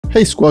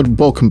Hey squad,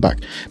 welcome back.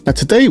 Now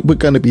today we're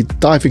going to be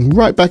diving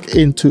right back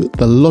into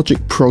the Logic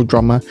Pro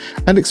drummer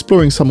and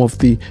exploring some of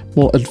the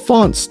more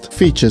advanced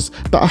features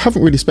that I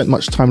haven't really spent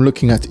much time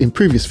looking at in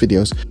previous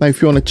videos. Now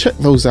if you want to check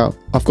those out,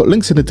 I've got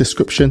links in the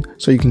description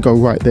so you can go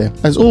right there.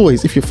 As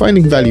always, if you're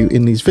finding value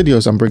in these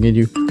videos I'm bringing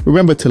you,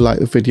 remember to like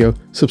the video,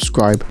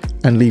 subscribe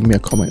and leave me a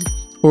comment.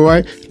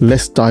 Alright,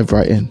 let's dive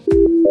right in.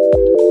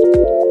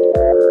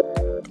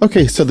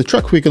 Okay, so the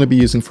track we're going to be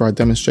using for our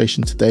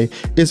demonstration today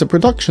is a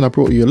production I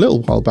brought you a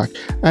little while back,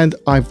 and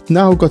I've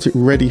now got it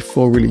ready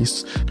for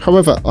release.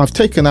 However, I've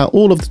taken out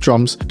all of the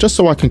drums just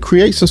so I can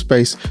create some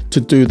space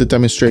to do the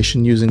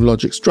demonstration using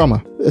Logic's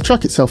drummer. The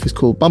track itself is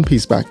called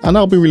Bumpy's Back, and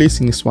I'll be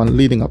releasing this one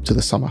leading up to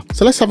the summer.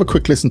 So let's have a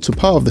quick listen to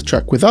part of the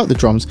track without the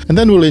drums, and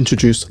then we'll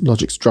introduce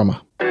Logic's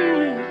drummer.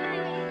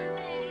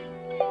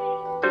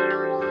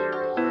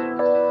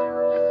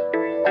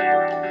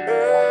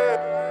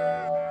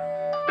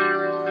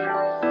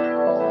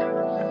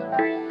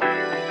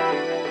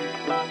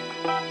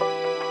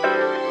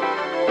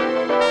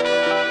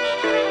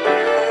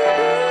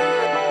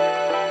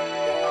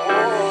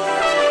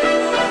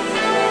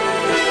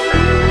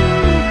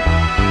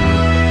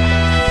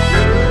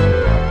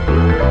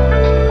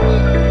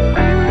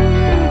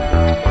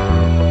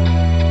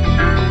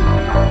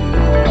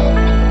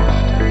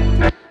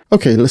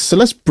 Okay,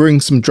 let's bring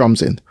some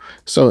drums in.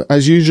 So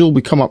as usual,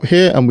 we come up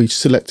here and we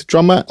select a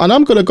drummer, and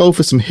I'm going to go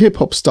for some hip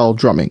hop style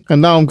drumming.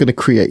 And now I'm going to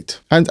create.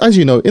 And as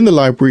you know, in the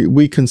library,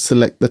 we can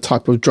select the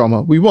type of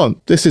drummer we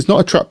want. This is not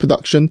a trap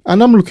production,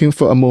 and I'm looking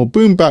for a more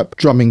boom bap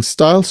drumming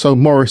style. So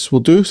Morris will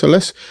do. So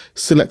let's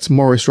select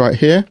Morris right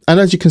here. And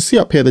as you can see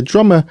up here, the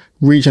drummer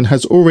region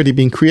has already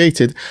been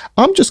created.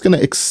 I'm just going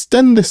to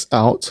extend this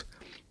out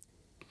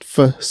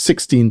for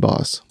 16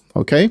 bars.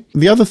 Okay,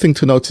 the other thing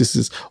to notice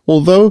is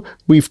although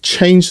we've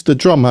changed the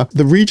drummer,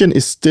 the region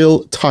is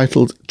still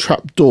titled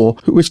Trapdoor,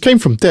 which came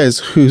from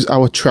Des, who's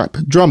our trap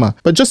drummer.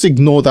 But just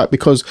ignore that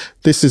because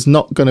this is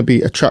not going to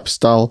be a trap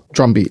style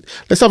drum beat.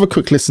 Let's have a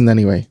quick listen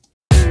anyway.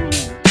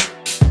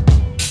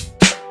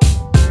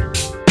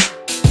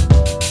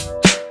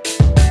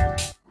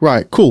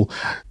 Right, cool.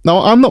 Now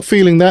I'm not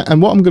feeling that, and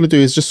what I'm going to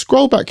do is just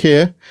scroll back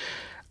here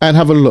and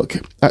have a look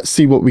at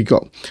see what we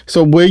got.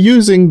 So we're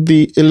using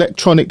the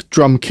electronic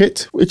drum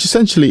kit, which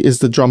essentially is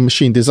the Drum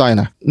Machine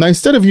Designer. Now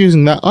instead of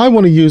using that, I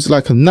want to use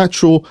like a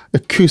natural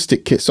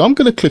acoustic kit. So I'm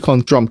going to click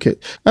on drum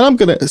kit and I'm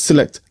going to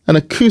select an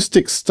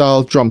acoustic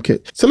style drum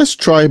kit. So let's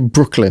try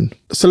Brooklyn.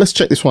 So let's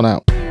check this one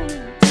out.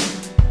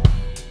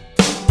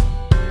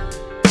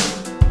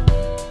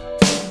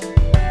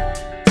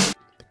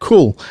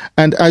 Cool.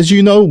 And as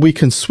you know, we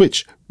can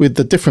switch with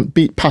the different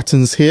beat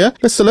patterns here.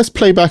 Let's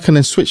play back and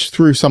then switch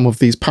through some of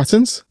these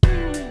patterns.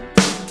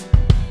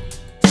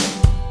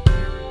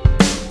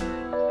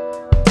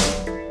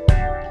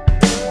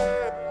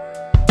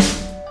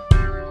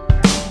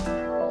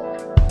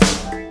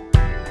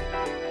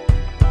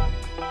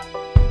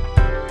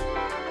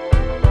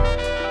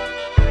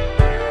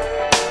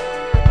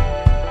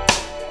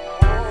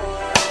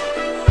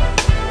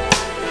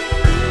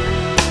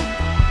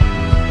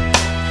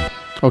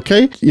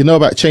 Okay, you know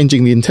about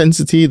changing the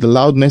intensity, the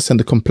loudness and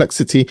the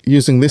complexity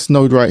using this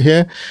node right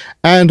here.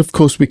 And of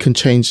course we can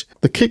change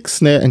the kick,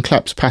 snare and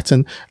claps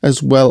pattern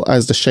as well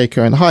as the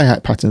shaker and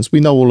hi-hat patterns. We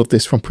know all of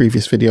this from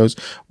previous videos.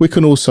 We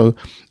can also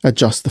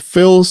adjust the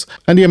fills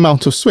and the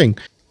amount of swing.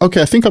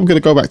 Okay, I think I'm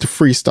going to go back to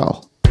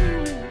freestyle.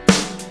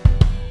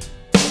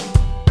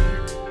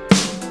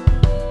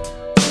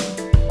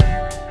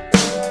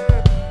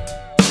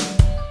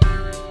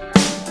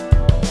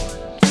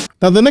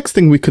 Now the next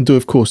thing we can do,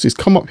 of course, is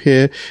come up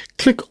here,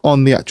 click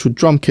on the actual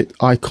drum kit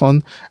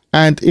icon.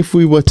 And if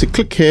we were to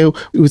click here,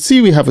 we would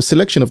see we have a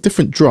selection of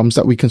different drums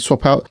that we can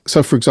swap out.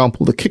 So for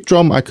example, the kick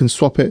drum, I can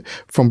swap it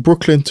from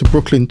Brooklyn to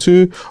Brooklyn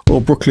 2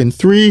 or Brooklyn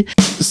 3.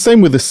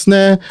 Same with the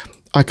snare.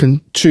 I can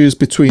choose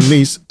between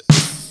these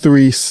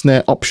 3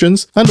 snare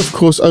options. And of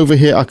course, over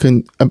here, I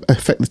can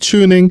affect the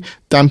tuning,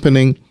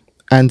 dampening,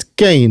 and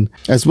gain,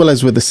 as well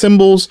as with the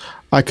cymbals.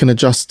 I can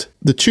adjust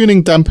the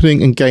tuning,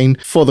 dampening and gain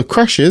for the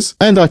crashes,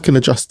 and I can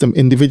adjust them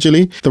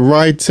individually. The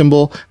ride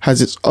cymbal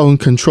has its own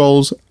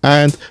controls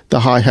and the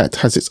hi-hat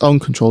has its own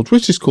controls,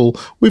 which is cool.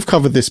 We've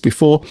covered this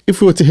before.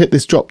 If we were to hit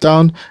this drop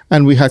down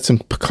and we had some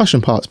percussion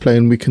parts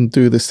playing, we can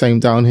do the same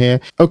down here.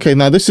 Okay,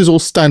 now this is all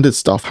standard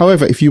stuff.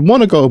 However, if you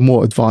want to go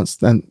more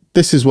advanced, then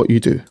this is what you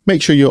do.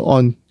 Make sure you're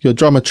on your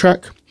drummer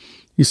track.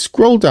 You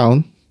scroll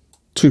down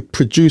to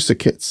producer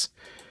kits.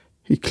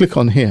 You click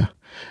on here.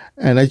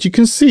 And as you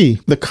can see,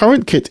 the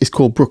current kit is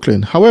called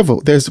Brooklyn. However,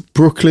 there's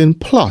Brooklyn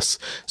Plus.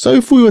 So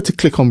if we were to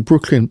click on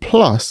Brooklyn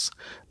Plus,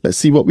 let's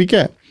see what we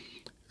get.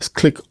 Let's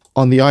click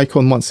on the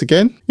icon once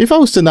again. If I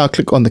was to now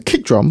click on the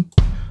kick drum,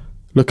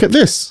 look at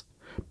this.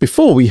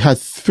 Before we had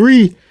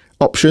 3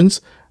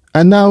 options,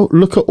 and now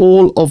look at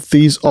all of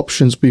these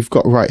options we've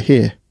got right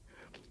here.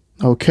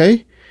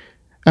 Okay.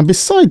 And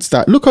besides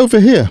that, look over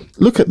here.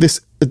 Look at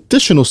this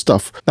additional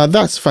stuff. Now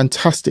that's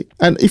fantastic.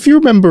 And if you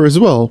remember as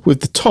well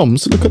with the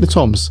toms, look at the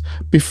toms.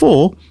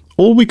 Before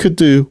all we could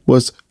do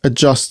was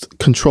adjust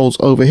controls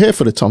over here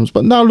for the toms.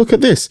 But now look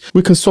at this.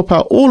 We can swap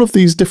out all of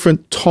these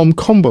different tom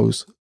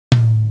combos.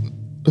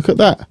 Look at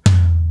that.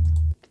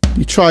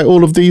 You try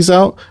all of these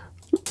out.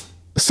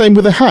 Same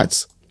with the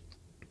hats.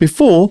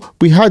 Before,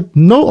 we had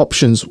no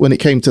options when it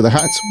came to the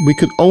hats. We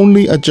could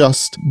only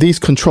adjust these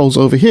controls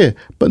over here.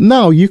 But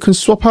now you can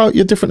swap out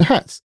your different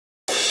hats.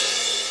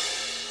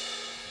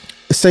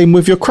 Same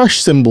with your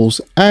crash cymbals.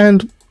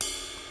 And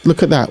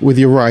look at that with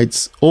your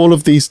rides. All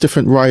of these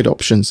different ride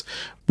options,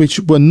 which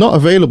were not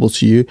available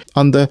to you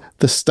under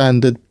the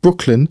standard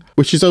Brooklyn,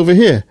 which is over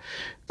here.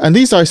 And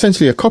these are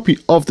essentially a copy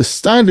of the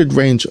standard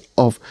range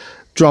of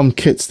drum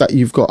kits that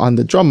you've got on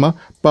the drummer,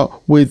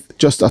 but with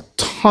just a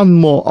ton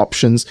more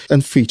options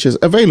and features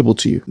available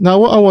to you. Now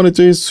what I want to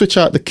do is switch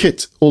out the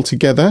kit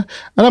altogether,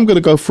 and I'm going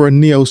to go for a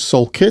Neo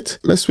Soul kit.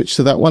 Let's switch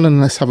to that one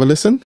and let's have a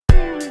listen.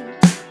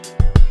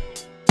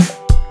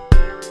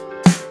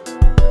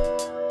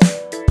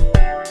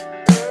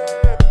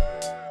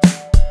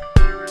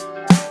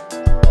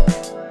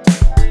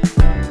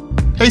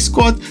 Hey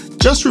squad,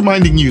 just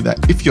reminding you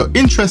that if you're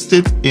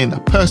interested in a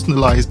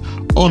personalized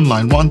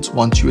online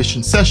one-to-one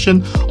tuition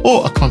session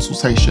or a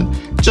consultation,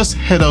 just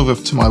head over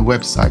to my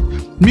website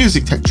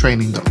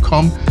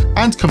musictechtraining.com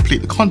and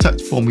complete the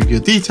contact form with your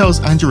details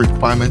and your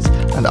requirements,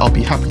 and I'll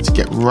be happy to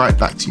get right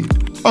back to you.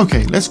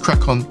 Okay, let's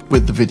crack on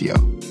with the video.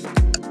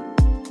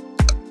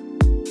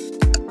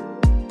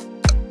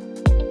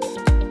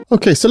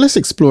 Okay, so let's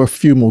explore a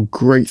few more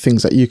great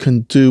things that you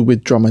can do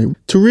with drummer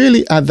to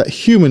really add that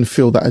human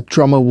feel that a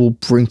drummer will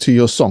bring to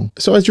your song.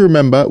 So as you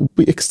remember,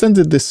 we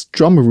extended this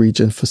drummer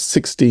region for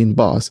 16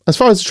 bars. As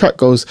far as the track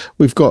goes,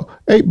 we've got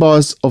 8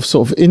 bars of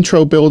sort of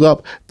intro build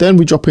up, then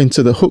we drop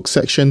into the hook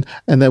section,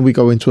 and then we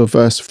go into a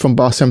verse from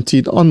bar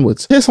 17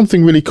 onwards. Here's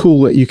something really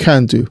cool that you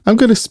can do. I'm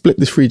going to split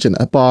this region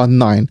at bar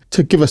 9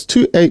 to give us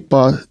 2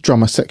 8-bar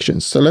drummer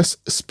sections. So let's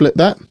split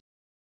that.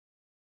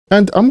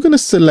 And I'm going to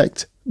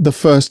select the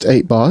first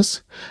 8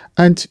 bars,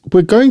 and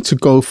we're going to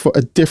go for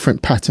a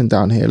different pattern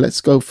down here.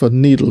 Let's go for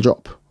needle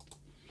drop,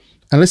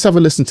 and let's have a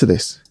listen to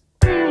this.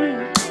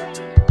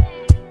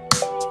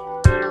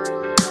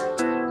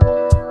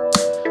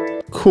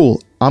 Cool.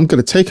 I'm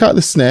going to take out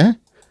the snare.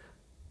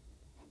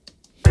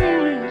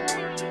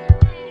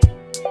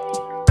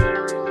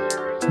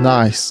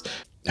 Nice.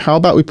 How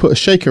about we put a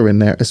shaker in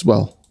there as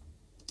well?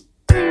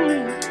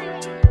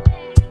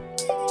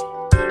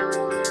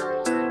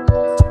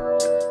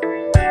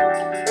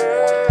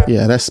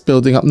 Yeah, that's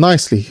building up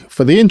nicely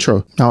for the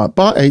intro. Now at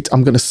bar 8,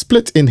 I'm going to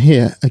split in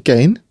here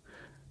again.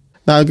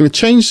 Now I'm going to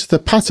change the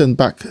pattern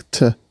back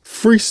to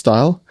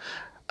freestyle.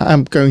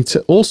 I'm going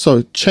to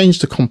also change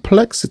the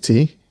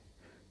complexity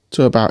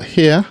to about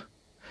here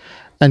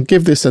and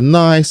give this a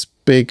nice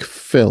big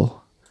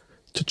fill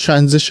to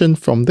transition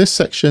from this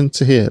section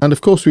to here. And of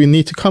course we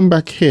need to come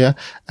back here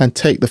and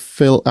take the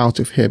fill out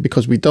of here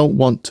because we don't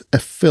want a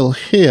fill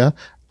here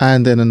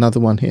and then another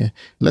one here.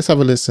 Let's have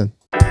a listen.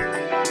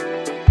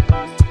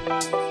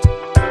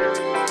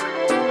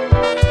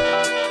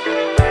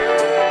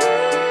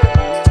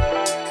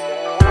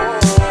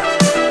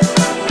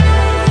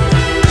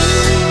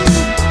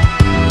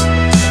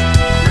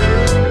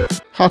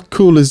 How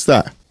cool is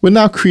that? We're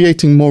now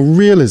creating more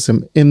realism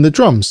in the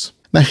drums.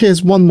 Now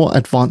here's one more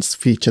advanced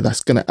feature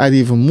that's going to add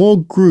even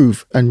more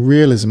groove and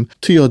realism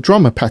to your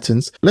drummer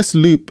patterns. Let's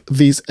loop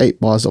these 8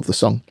 bars of the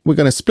song. We're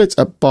going to split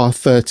at bar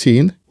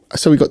 13.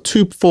 So we've got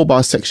 2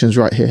 4-bar sections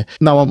right here.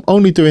 Now I'm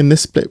only doing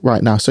this split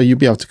right now, so you'll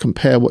be able to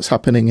compare what's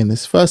happening in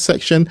this first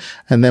section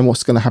and then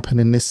what's going to happen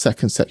in this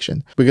second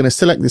section. We're going to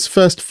select this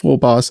first 4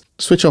 bars,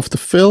 switch off the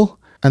fill,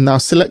 and now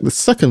select the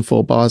second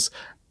 4 bars.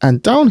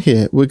 And down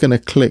here, we're going to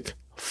click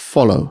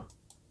follow,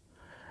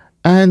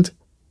 and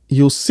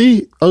you'll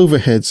see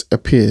overheads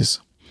appears.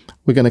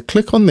 We're going to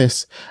click on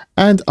this,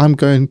 and I'm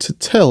going to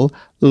tell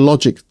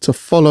Logic to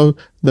follow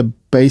the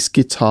bass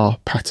guitar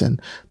pattern,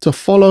 to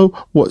follow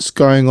what's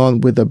going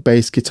on with the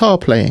bass guitar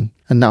playing.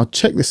 And now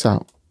check this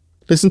out.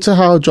 Listen to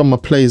how a drummer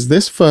plays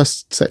this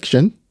first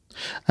section,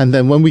 and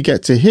then when we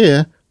get to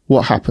here,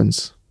 what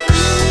happens?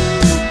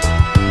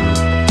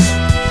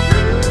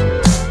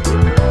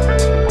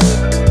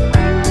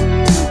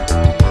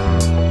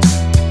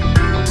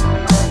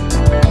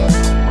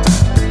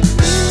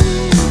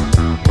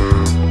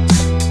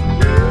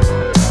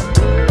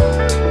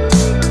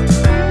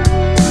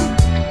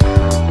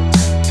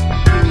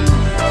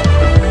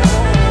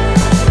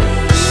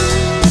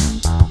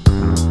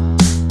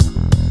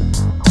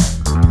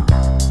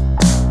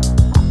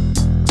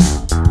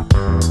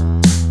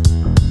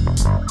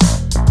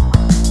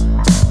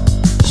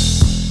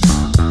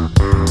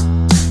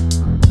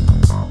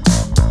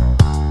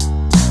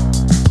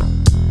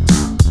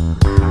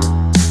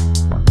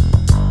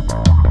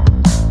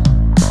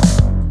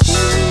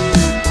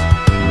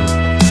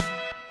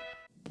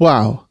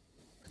 Wow,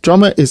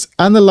 drummer is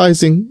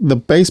analyzing the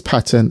bass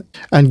pattern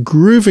and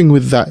grooving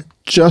with that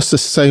just the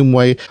same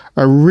way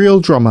a real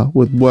drummer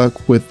would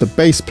work with the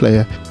bass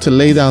player to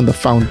lay down the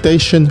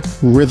foundation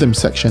rhythm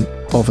section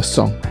of a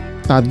song.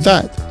 Now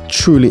that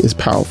truly is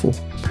powerful.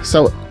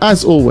 So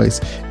as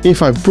always,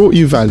 if I've brought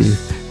you value,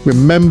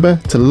 remember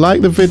to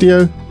like the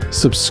video,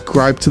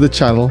 subscribe to the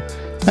channel,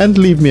 and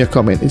leave me a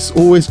comment. It's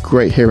always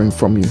great hearing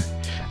from you.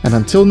 And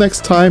until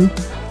next time,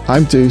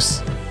 I'm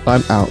Deuce.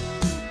 I'm out.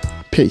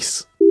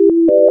 Peace.